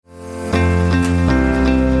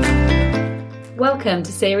Welcome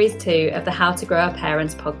to Series 2 of the How to Grow Our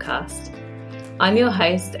Parents podcast. I'm your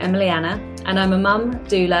host, Emiliana, and I'm a mum,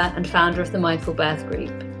 doula, and founder of the Mindful Birth Group.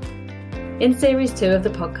 In Series 2 of the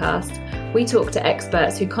podcast, we talk to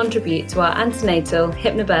experts who contribute to our antenatal,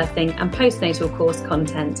 hypnobirthing, and postnatal course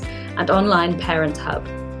content and online parent hub.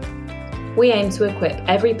 We aim to equip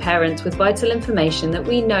every parent with vital information that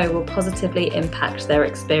we know will positively impact their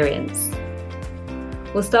experience.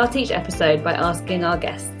 We'll start each episode by asking our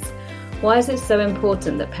guests, why is it so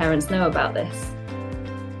important that parents know about this?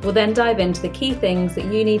 We'll then dive into the key things that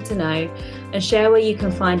you need to know and share where you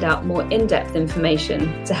can find out more in-depth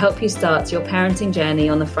information to help you start your parenting journey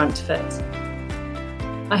on the front foot.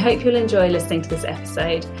 I hope you'll enjoy listening to this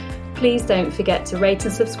episode. Please don't forget to rate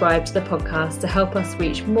and subscribe to the podcast to help us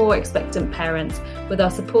reach more expectant parents with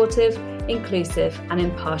our supportive, inclusive, and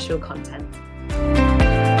impartial content.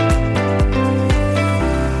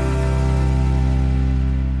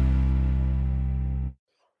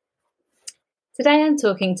 Today I'm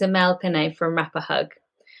talking to Mel Pinet from Wrap a Hug.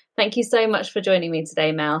 Thank you so much for joining me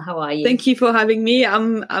today, Mel. How are you? Thank you for having me.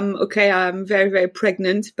 I'm okay. I'm very, very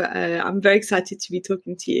pregnant, but I'm very excited to be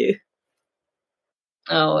talking to you.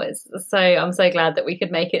 Oh, I'm so glad that we could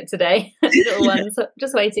make it today. Little ones,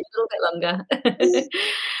 just waiting a little bit longer.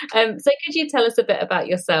 So could you tell us a bit about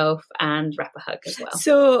yourself and Wrap a Hug as well?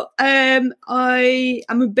 So I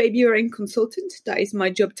am a baby wearing consultant. That is my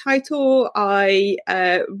job title. I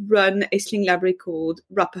run a sling library called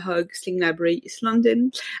Wrap a Hug Sling Library East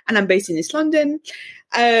London, and I'm based in East London.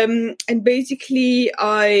 And basically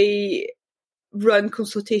I run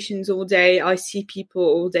consultations all day. I see people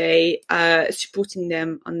all day, supporting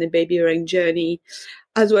them on the baby wearing journey,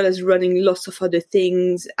 as well as running lots of other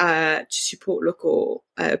things to support local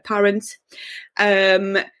parents.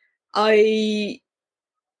 I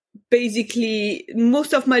basically,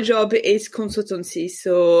 most of my job is consultancy.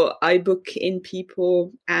 So I book in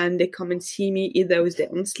people and they come and see me either with their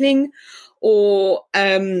own sling or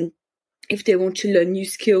if they want to learn new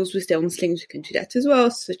skills with their own slings, we can do that as well,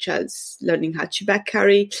 such as learning how to back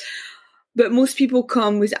carry. But most people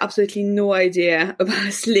come with absolutely no idea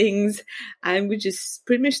about slings, and we just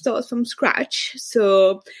pretty much start from scratch.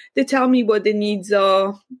 So they tell me what their needs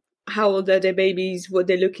are, how old are their babies, what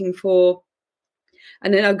they're looking for,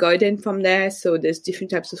 and then I guide them from there. So there's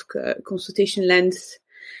different types of consultation lengths.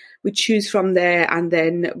 We choose from there and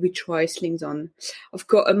then we try slings on. I've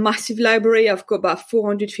got a massive library. I've got about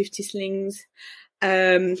 450 slings,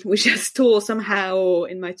 which I store somehow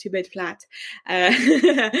in my 2-bed flat.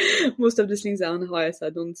 Most of the slings are on hire, so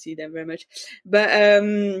I don't see them very much. But,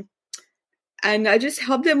 and I just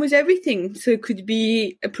help them with everything. So it could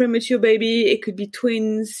be a premature baby. It could be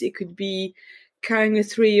twins. It could be carrying a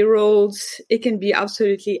 3-year-old. It can be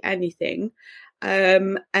absolutely anything.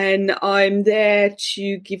 And I'm there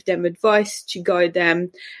to give them advice, to guide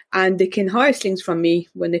them, and they can hire slings from me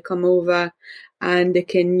when they come over and they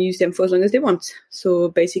can use them for as long as they want. So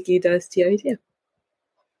basically that's the idea.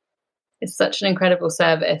 It's such an incredible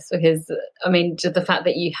service because, I mean, just the fact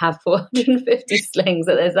that you have 450 slings,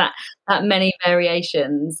 that there's that many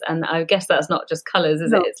variations. And I guess that's not just colours,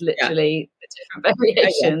 is it? It's literally the different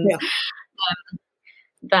variations. Yeah.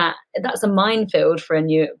 That's a minefield for a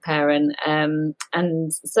new parent.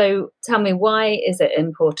 And so tell me, why is it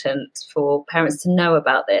important for parents to know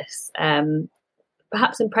about this?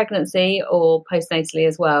 Perhaps in pregnancy or postnatally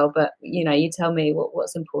as well, but you tell me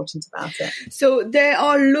what's important about it. So there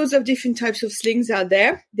are loads of different types of slings out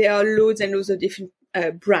there. There are loads and loads of different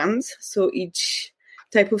brands. So each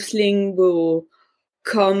type of sling will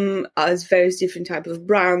come as various different types of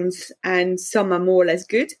brands, and some are more or less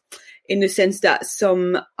good, in the sense that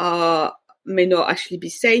some may not actually be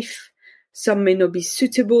safe, some may not be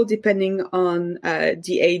suitable depending on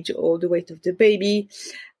the age or the weight of the baby,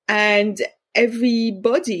 and every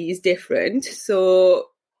body is different. So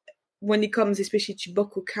when it comes especially to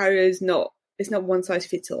buckle carriers, it's not one size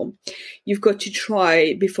fits all. You've got to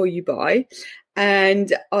try before you buy.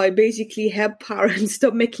 And I basically help parents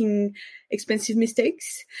stop making expensive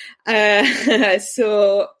mistakes.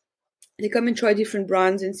 So they come and try different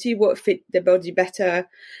brands and see what fit their body better,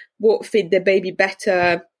 what fit their baby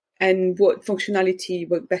better, and what functionality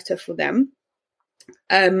work better for them.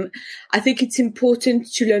 I think it's important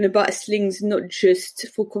to learn about slings, not just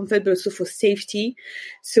for comfort, but also for safety.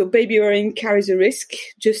 So baby wearing carries a risk,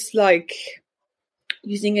 just like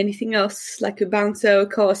using anything else, like a bouncer, a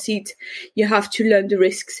car seat. You have to learn the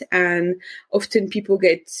risks, and often people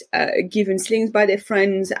get given slings by their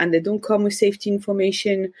friends and they don't come with safety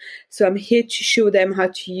information. So I'm here to show them how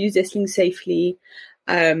to use their sling safely,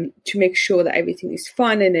 to make sure that everything is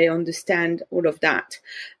fine and they understand all of that.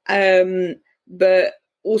 But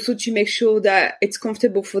also to make sure that it's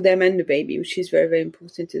comfortable for them and the baby, which is very, very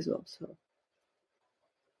important as well.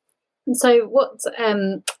 So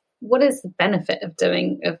what is the benefit of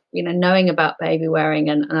knowing about baby wearing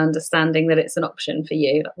and understanding that it's an option for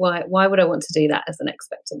you? Why would I want to do that as an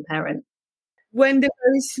expectant parent? When they're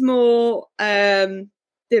very small, they're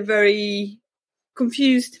very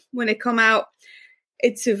confused when they come out.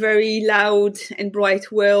 It's a very loud and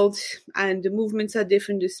bright world, and the movements are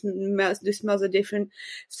different, the smells are different.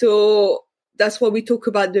 So that's why we talk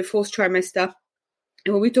about the fourth trimester.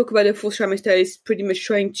 And when we talk about the fourth trimester, it's pretty much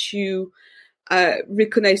trying to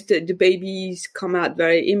recognize that the babies come out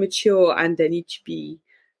very immature and they need to be,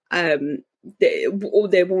 all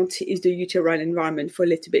they want is the uterine environment for a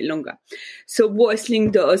little bit longer. So what a sling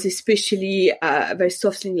does, especially a very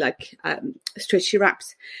soft sling like stretchy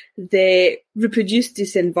wraps, they reproduce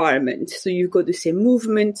this environment. So you've got the same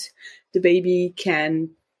movement, the baby can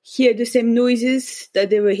hear the same noises that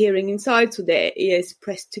they were hearing inside, so their ears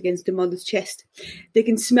pressed against the mother's chest. They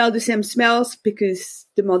can smell the same smells because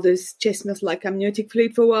the mother's chest smells like amniotic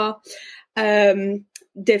fluid for a while.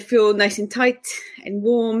 They feel nice and tight and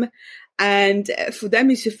warm, and for them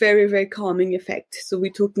it's a very, very calming effect. So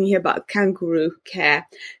we're talking here about kangaroo care.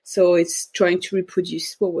 So it's trying to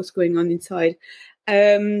reproduce what was going on inside.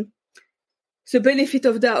 So benefit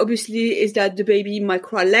of that obviously is that the baby might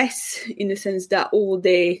cry less, in the sense that all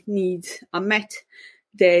their needs are met.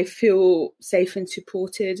 They feel safe and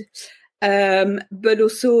supported. But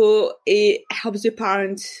also it helps the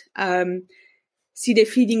parent see their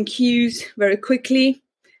feeding cues very quickly.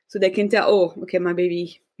 So they can tell, oh, okay, my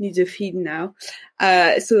baby needs a feed now.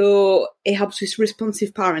 So it helps with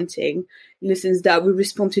responsive parenting, in the sense that we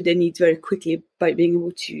respond to their needs very quickly by being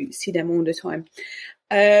able to see them all the time.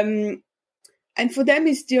 And for them,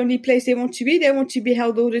 it's the only place they want to be. They want to be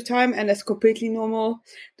held all the time, and that's completely normal.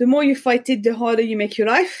 The more you fight it, the harder you make your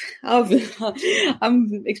life.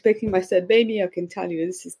 I'm expecting my third baby. I can tell you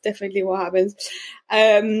this is definitely what happens.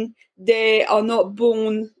 They are not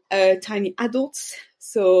born tiny adults,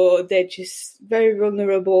 so they're just very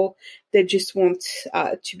vulnerable. They just want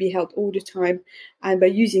to be held all the time. And by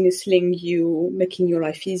using a sling, you're making your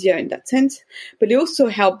life easier in that sense. But they also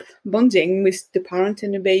help bonding with the parent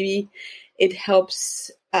and the baby. It helps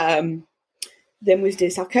them with the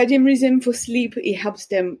circadian rhythm for sleep. It helps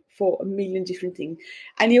them for a million different things.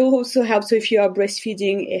 And it also helps, so if you are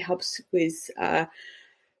breastfeeding, it helps with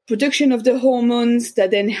production of the hormones that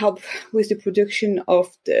then help with the production of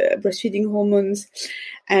the breastfeeding hormones.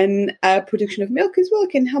 And production of milk as well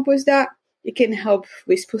can help with that. It can help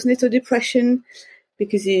with postnatal depression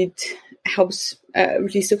because it helps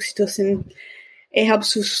release oxytocin. It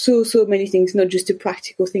helps with so many things, not just a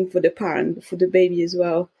practical thing for the parent, but for the baby as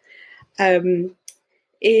well.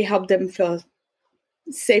 It helped them feel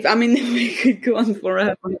safe. I mean, we could go on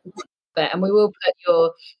forever. And we will put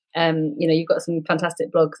your, you've got some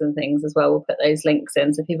fantastic blogs and things as well. We'll put those links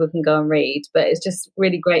in so people can go and read. But it's just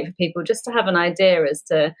really great for people just to have an idea as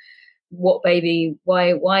to why you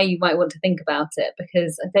might want to think about it,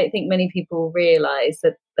 because I don't think many people realise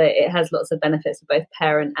that it has lots of benefits for both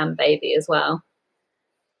parent and baby as well.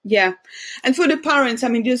 Yeah. And for the parents, I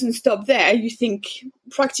mean, it doesn't stop there. You think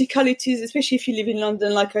practicalities, especially if you live in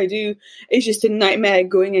London like I do, it's just a nightmare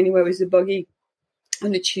going anywhere with the buggy, on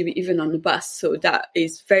the tube, even on the bus. So that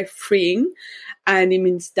is very freeing. And it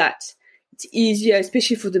means that it's easier,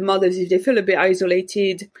 especially for the mothers, if they feel a bit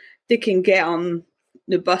isolated, they can get on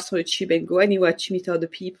the bus or the tube and go anywhere to meet other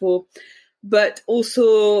people. But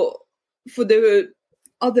also for the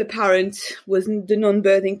other parent, was the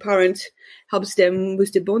non-birthing parent, helps them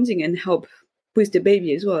with the bonding and help with the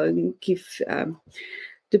baby as well, and give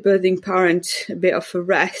the birthing parent a bit of a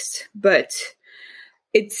rest. But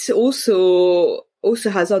it's also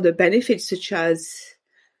has other benefits, such as,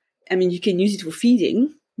 I mean, you can use it for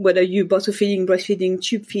feeding, whether you bottle feeding, breastfeeding,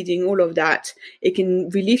 tube feeding, all of that. It can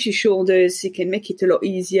relieve your shoulders. It can make it a lot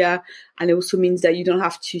easier. And it also means that you don't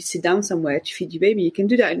have to sit down somewhere to feed your baby. You can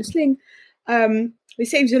do that in a sling. It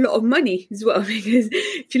saves you a lot of money as well, because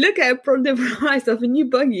if you look at the price of a new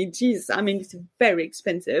buggy, geez, I mean, it's very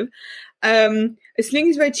expensive. A sling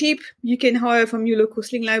is very cheap. You can hire from your local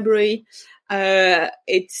sling library.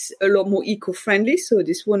 It's a lot more eco-friendly. So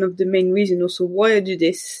this is one of the main reasons also why I do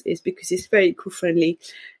this, is because it's very eco-friendly.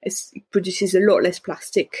 It produces a lot less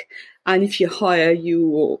plastic. And if you hire,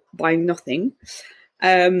 you're buying nothing.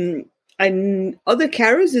 And other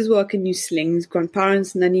carers as well can use slings,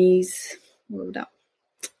 grandparents, nannies, all of that.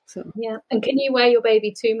 So yeah. And can you wear your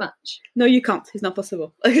baby too much? No, you can't. It's not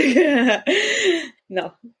possible.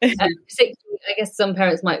 No. Particularly, I guess some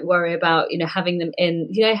parents might worry about, having them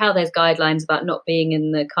in, how there's guidelines about not being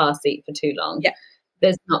in the car seat for too long. Yeah.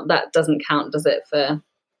 that doesn't count, does it, for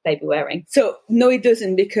baby wearing? So no, it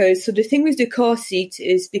doesn't, because the thing with the car seat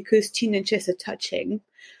is because chin and chest are touching,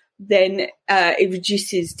 then it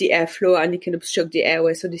reduces the airflow and it can obstruct the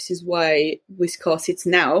airway. So this is why with car seats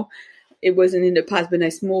now, it wasn't in the past, but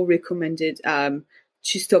it's more recommended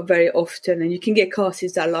to stop very often. And you can get car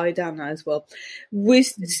seats that lie down now as well.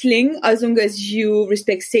 With the sling, as long as you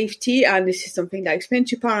respect safety, and this is something that I explain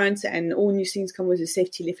to parents, and all new slings come with a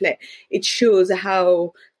safety leaflet. It shows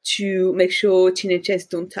how to make sure chin and chest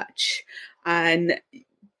don't touch. And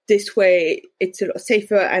this way, it's a lot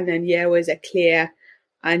safer, and then the airways are clear,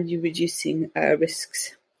 and you're reducing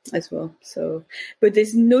risks as well. So, but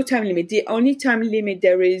there's no time limit. The only time limit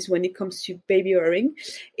there is when it comes to baby wearing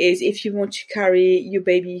is if you want to carry your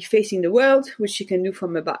baby facing the world, which you can do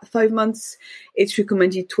from about 5 months. It's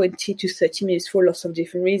recommended 20 to 30 minutes for lots of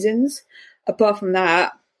different reasons. Apart from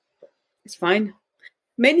that, it's fine.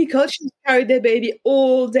 Many cultures carry their baby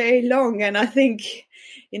all day long, and I think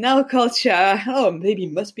in our culture, baby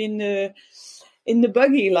must be in the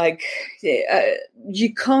buggy. Like,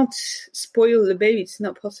 you can't spoil the baby. It's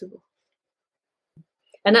not possible.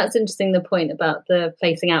 And that's interesting, the point about the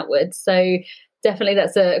facing outwards. So definitely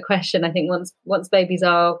that's a question. I think once babies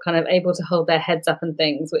are kind of able to hold their heads up and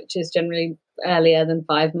things, which is generally earlier than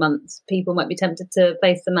 5 months, people might be tempted to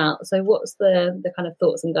face them out. So what's the kind of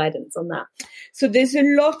thoughts and guidance on that? So there's a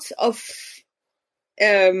lot of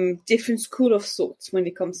different school of thoughts when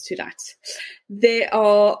it comes to that. There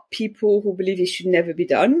are people who believe it should never be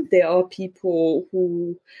done. There are people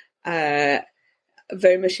who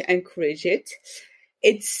very much encourage it.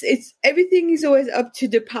 It's everything is always up to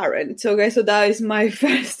the parent. Okay, so that is my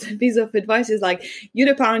first piece of advice, is like, you're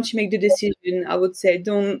the parent, you make the decision. I would say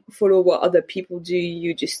don't follow what other people do.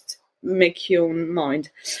 You just make your own mind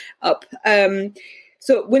up.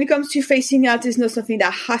 So when it comes to facing out, it's not something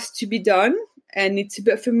that has to be done. And it's a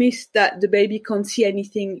bit for me that the baby can't see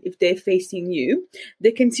anything if they're facing you.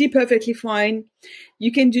 They can see perfectly fine.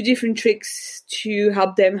 You can do different tricks to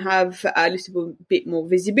help them have a little bit more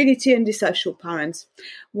visibility, and this I show parents.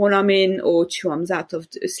 1 arm in or 2 arms out of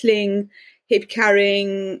the sling, hip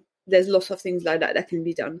carrying. There's lots of things like that can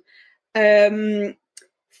be done.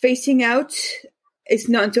 Facing out, it's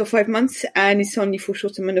not until 5 months, and it's only for a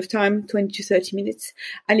short amount of time, 20 to 30 minutes.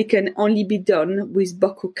 And it can only be done with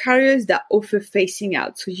buckle carriers that offer facing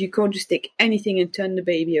out. So you can't just take anything and turn the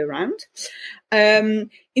baby around.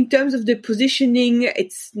 In terms of the positioning,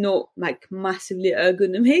 it's not like massively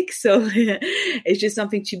ergonomic. So it's just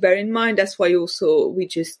something to bear in mind. That's why also we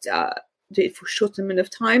just do it for a short amount of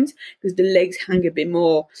times, because the legs hang a bit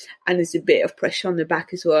more and there's a bit of pressure on the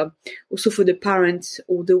back as well. Also for the parents,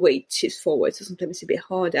 all the weight shifts forward, so sometimes it's a bit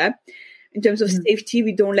harder. In terms of safety,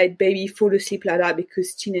 we don't let baby fall asleep like that,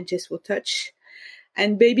 because chin and chest will touch.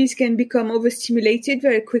 And babies can become overstimulated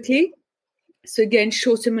very quickly. So again,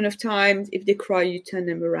 short amount of time. If they cry, you turn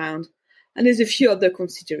them around. And there's a few other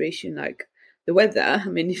considerations, like the weather. I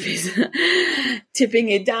mean, if it's tipping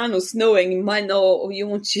it down or snowing, you might not, or you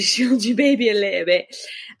want to shield your baby a little bit.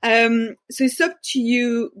 So it's up to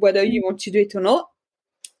you whether you want to do it or not,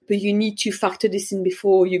 but you need to factor this in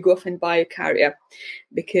before you go off and buy a carrier,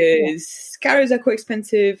 because carriers are quite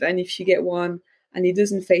expensive, and if you get one and it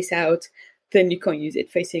doesn't face out, then you can't use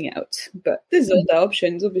it facing out. But there's other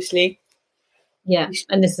options, obviously. Yeah,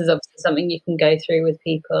 and this is obviously something you can go through with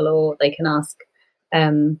people, or they can ask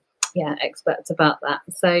experts about that.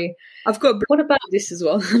 So I've got what about this as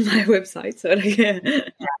well on my website. So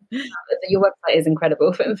your website is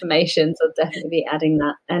incredible for information, so I'll definitely be adding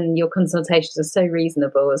that. And your consultations are so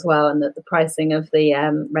reasonable as well, and that the pricing of the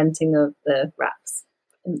renting of the wraps,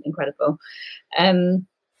 incredible.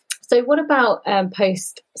 So what about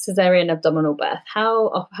post cesarean abdominal birth?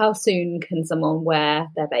 How soon can someone wear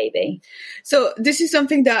their baby? So this is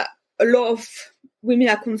something that a lot of women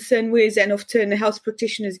are concerned with, and often health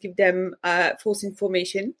practitioners give them false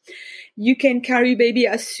information. You can carry baby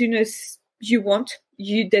as soon as you want.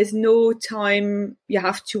 There's no time you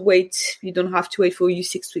have to wait. You don't have to wait for your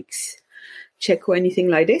 6 weeks check or anything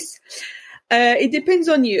like this. It depends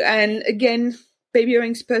on you. And again, baby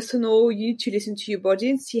wearing is personal. You need to listen to your body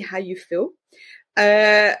and see how you feel.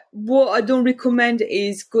 What I don't recommend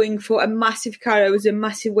is going for a massive carrier with a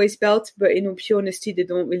massive waist belt, but in all pure honesty, they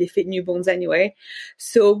don't really fit newborns anyway.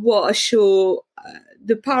 So what I show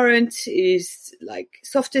the parent is like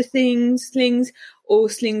softer slings, or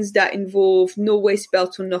slings that involve no waist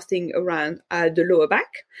belt or nothing around the lower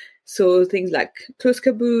back. So things like closed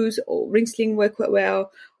caboose or ring sling work quite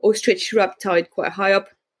well, or stretch wrap tied quite high up.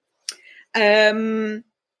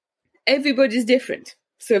 Everybody's different.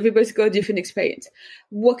 So everybody's got a different experience.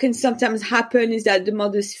 What can sometimes happen is that the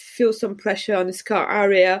mothers feel some pressure on the scar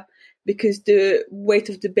area because the weight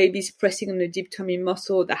of the baby is pressing on the deep tummy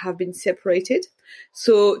muscle that have been separated.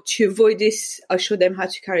 So to avoid this, I'll show them how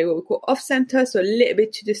to carry what we call off-center, so a little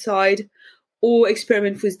bit to the side, or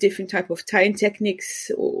experiment with different type of tying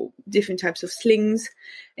techniques or different types of slings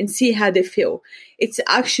and see how they feel. It's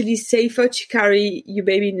actually safer to carry your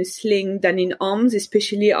baby in a sling than in arms,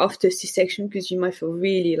 especially after C-section, because you might feel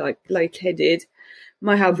really like lightheaded,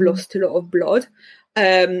 might have lost a lot of blood.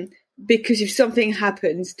 Because if something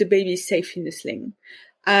happens, the baby is safe in the sling.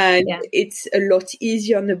 And it's a lot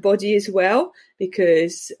easier on the body as well,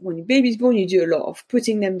 because when your baby's born, you do a lot of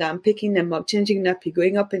putting them down, picking them up, changing nappy,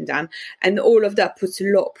 going up and down, and all of that puts a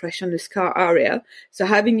lot of pressure on the scar area. So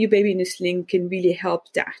having your baby in a sling can really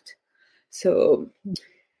help that. So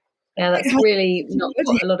yeah, that's really not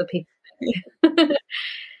what a lot of people do.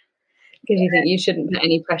 Because you think you shouldn't put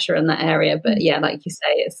any pressure on that area. But yeah, like you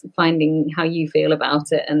say, it's finding how you feel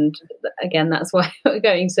about it. And again, that's why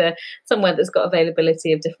going to somewhere that's got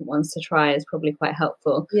availability of different ones to try is probably quite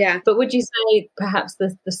helpful. Yeah. But would you say perhaps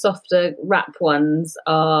the softer wrap ones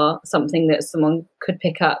are something that someone could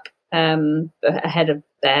pick up ahead of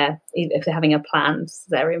if they're having a planned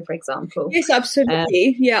cesarean, for example? Yes,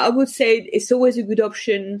 absolutely. I would say it's always a good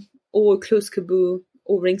option, or a closed caboo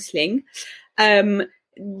or ring sling.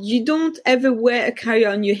 You don't ever wear a carrier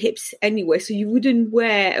on your hips anyway, so you wouldn't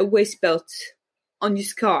wear a waist belt on your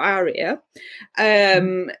scar area,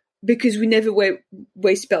 because we never wear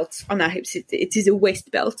waist belts on our hips. It is a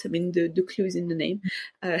waist belt. I mean, the clue is in the name.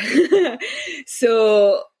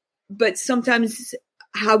 But sometimes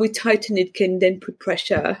how we tighten it can then put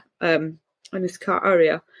pressure on the scar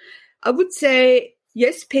area. I would say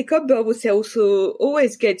yes, pick up, but I would say also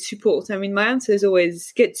always get support. I mean, my answer is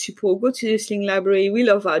always get support. Go to the Sling Library. We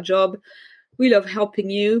love our job. We love helping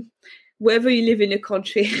you. Wherever you live in the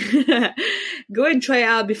country, go and try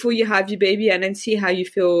out before you have your baby, and then see how you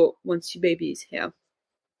feel once your baby is here.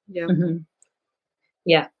 Yeah. Mm-hmm.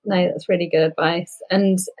 Yeah, no, that's really good advice.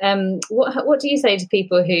 And what do you say to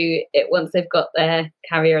people who, once they've got their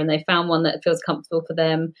carrier and they found one that feels comfortable for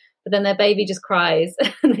them, but then their baby just cries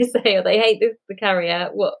and they say, oh, they hate the carrier?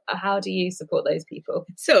 How do you support those people?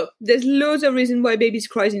 So there's loads of reasons why babies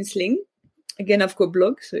cry in sling. Again, I've got a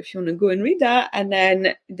blog, so if you want to go and read that, and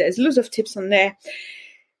then there's loads of tips on there.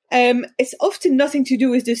 It's often nothing to do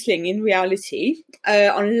with the sling in reality,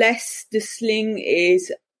 unless the sling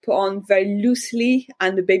is put on very loosely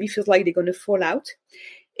and the baby feels like they're going to fall out.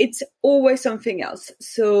 It's always something else.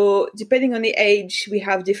 So depending on the age, we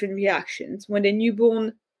have different reactions. When they're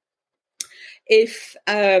newborn, if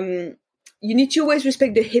you need to always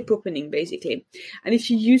respect the hip opening, basically. And if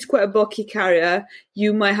you use quite a bulky carrier,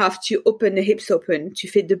 you might have to open the hips open to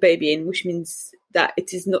fit the baby in, which means that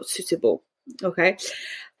it is not suitable. Okay.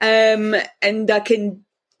 And that can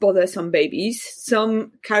bother some babies.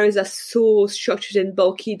 Some carriers are so structured and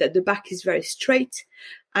bulky that the back is very straight,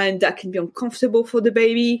 and that can be uncomfortable for the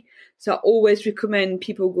baby. So I always recommend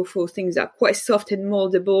people go for things that are quite soft and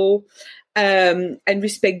moldable, and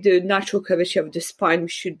respect the natural curvature of the spine,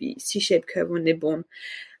 which should be C-shaped curve when they're born.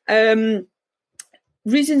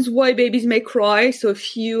 Reasons why babies may cry. So a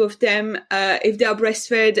few of them, if they are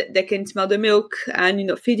breastfed, they can smell the milk and you're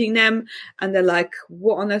not feeding them, and they're like,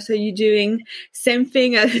 what on earth are you doing? Same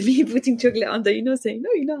thing as me putting chocolate under, saying, no,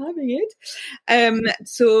 you're not having it.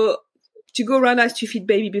 So to go around as to feed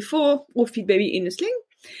baby before or feed baby in a sling.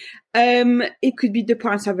 It could be the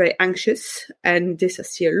parents are very anxious, and this I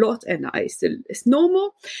see a lot, and it's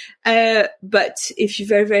normal. But if you're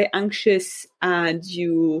very, very anxious and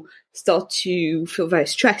you start to feel very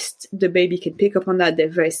stressed, the baby can pick up on that. They're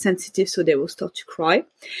very sensitive, so they will start to cry.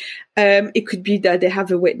 It could be that they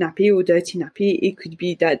have a wet nappy or dirty nappy. It could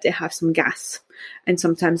be that they have some gas, and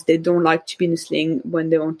sometimes they don't like to be in a sling when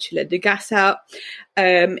they want to let the gas out.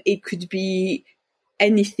 It could be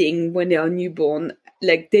anything when they are newborn.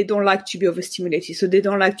 Like, they don't like to be overstimulated, so they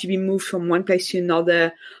don't like to be moved from one place to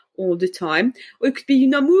another all the time. Or it could be you're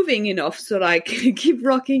not moving enough, so like keep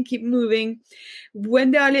rocking, keep moving. When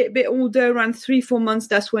they're a little bit older, around 3-4 months,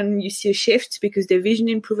 that's when you see a shift, because their vision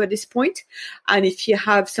improves at this point. And if you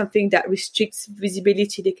have something that restricts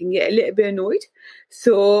visibility, they can get a little bit annoyed.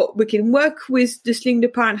 So we can work with the sling the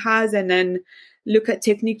parent has, and then look at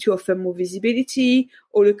technique to offer more visibility,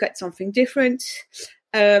 or look at something different.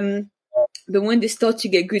 But when they start to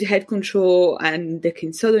get good head control and they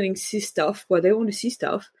can suddenly see stuff, well, they want to see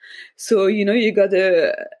stuff. So, you got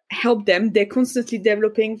to help them. They're constantly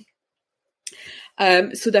developing.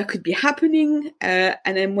 So that could be happening.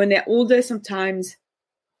 And then when they're older, sometimes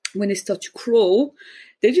when they start to crawl,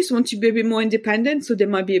 they just want to be a bit more independent, so they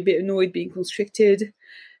might be a bit annoyed being constricted.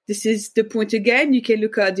 This is the point again. You can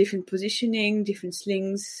look at different positioning, different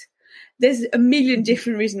slings. There's a million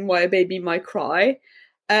different reasons why a baby might cry,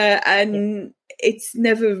 and it's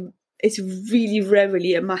really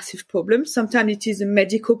rarely a massive problem. Sometimes it is a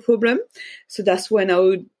medical problem, so that's when I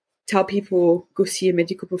would tell people go see a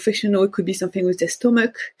medical professional. It could be something with their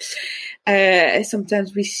stomach.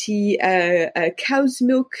 Sometimes we see a cow's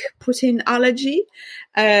milk protein allergy,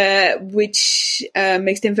 which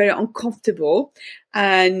makes them very uncomfortable.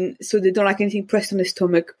 And so they don't like anything pressed on the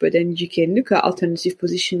stomach, but then you can look at alternative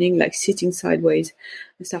positioning like sitting sideways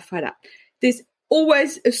and stuff like that. There's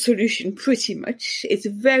always a solution pretty much. It's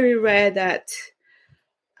very rare that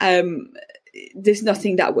there's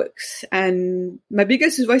nothing that works. And my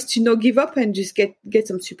biggest advice is to not give up and just get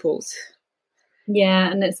some support. Yeah,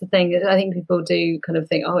 and it's the thing. I think people do kind of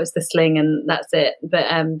think, oh, it's the sling and that's it. But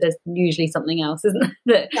there's usually something else, isn't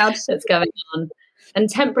there, that's going on. And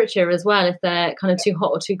temperature as well, if they're kind of too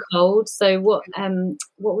hot or too cold. So what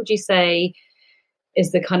would you say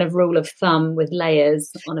is the kind of rule of thumb with layers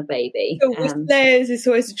on a baby? So with layers, it's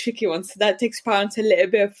always a tricky one. So that takes parents a little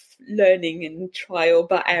bit of learning and trial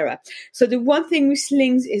by error. So the one thing with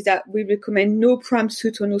slings is that we recommend no prime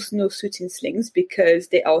suit or no snow suit in slings because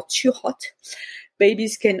they are too hot.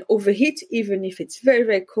 Babies can overheat even if it's very,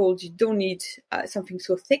 very cold. You don't need something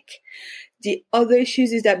so thick. The other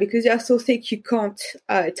issues is that because they are so thick, you can't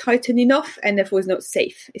tighten enough, and therefore it's not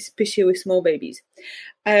safe, especially with small babies.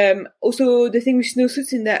 Also, the thing with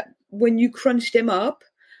snowsuits is that when you crunch them up,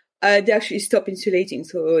 they actually stop insulating,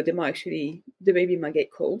 so the baby might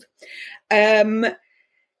get cold.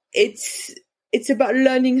 It's about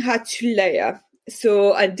learning how to layer.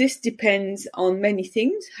 So this depends on many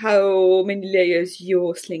things, how many layers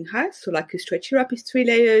your sling has. So like a stretchy wrap is 3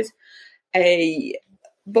 layers, a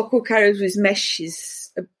buckle carriers with mesh is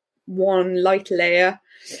one light layer.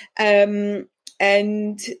 And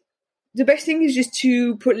the best thing is just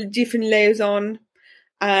to put different layers on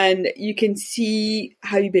and you can see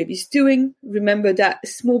how your baby's doing. Remember that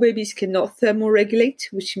small babies cannot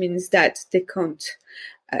thermoregulate, which means that they can't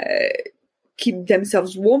keep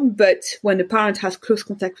themselves warm, but when the parent has close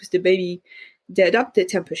contact with the baby, they adapt their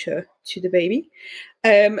temperature to the baby.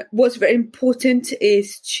 What's very important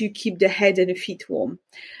is to keep the head and the feet warm,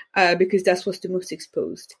 because that's what's the most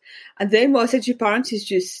exposed. And then what I said to parents is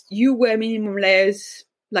just, you wear minimum layers,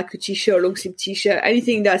 like a t-shirt, long sleeve t-shirt,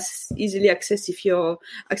 anything that's easily accessible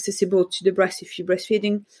to the breast if you're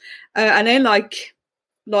breastfeeding. And then like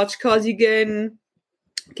large cardigan,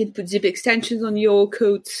 you can put zip extensions on your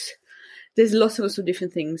coats. There's lots of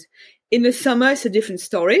different things. In the summer, it's a different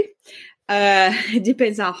story. It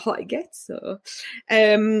depends how hot it gets. So,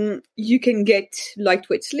 you can get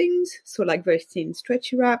lightweight slings, so like very thin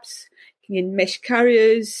stretchy wraps. You can get mesh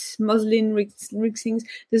carriers, muslin rig slings.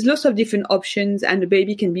 There's lots of different options, and the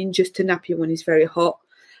baby can be in just a nappy when it's very hot,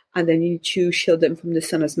 and then you need to shield them from the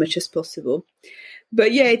sun as much as possible.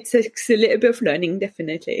 But yeah, it takes a little bit of learning,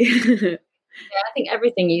 definitely. Yeah, I think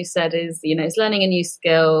everything you said is, it's learning a new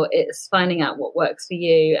skill. It's finding out what works for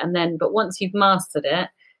you. And then, but once you've mastered it,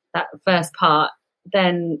 that first part,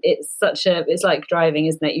 then it's like driving,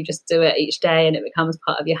 isn't it? You just do it each day and it becomes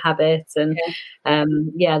part of your habit. And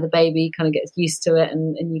the baby kind of gets used to it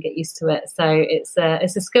and you get used to it. So it's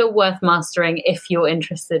a skill worth mastering if you're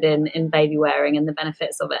interested in baby wearing and the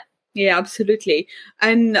benefits of it. Yeah, absolutely.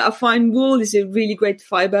 And I find wool is a really great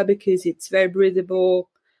fiber because it's very breathable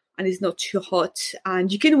and it's not too hot,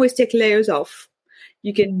 and you can always take layers off.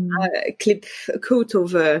 You can clip a coat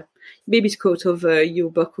over baby's coat over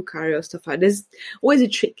your buckle carrier or stuff like that. There's always a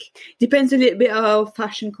trick. Depends a little bit how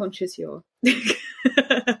fashion conscious you are. So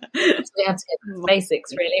we have to get the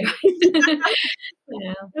basics, really.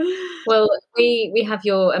 Yeah. Well, we have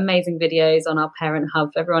your amazing videos on our Parent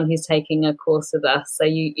Hub for everyone who's taking a course with us. So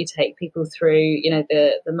you take people through,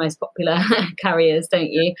 the most popular carriers,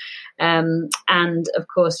 don't you? And of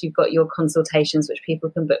course, you've got your consultations, which people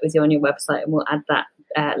can book with you on your website, and we'll add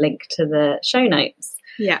that link to the show notes.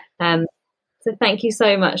 Yeah. So thank you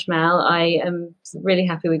so much, Mel. I am really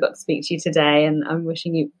happy we got to speak to you today, and I'm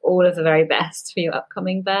wishing you all of the very best for your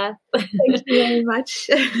upcoming birth. Thank you very much.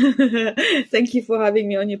 Thank you for having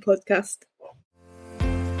me on your podcast.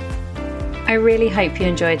 I really hope you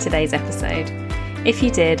enjoyed today's episode. If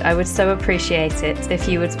you did, I would so appreciate it if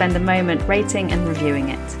you would spend a moment rating and reviewing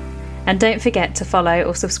it. And don't forget to follow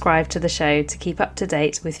or subscribe to the show to keep up to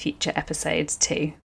date with future episodes too.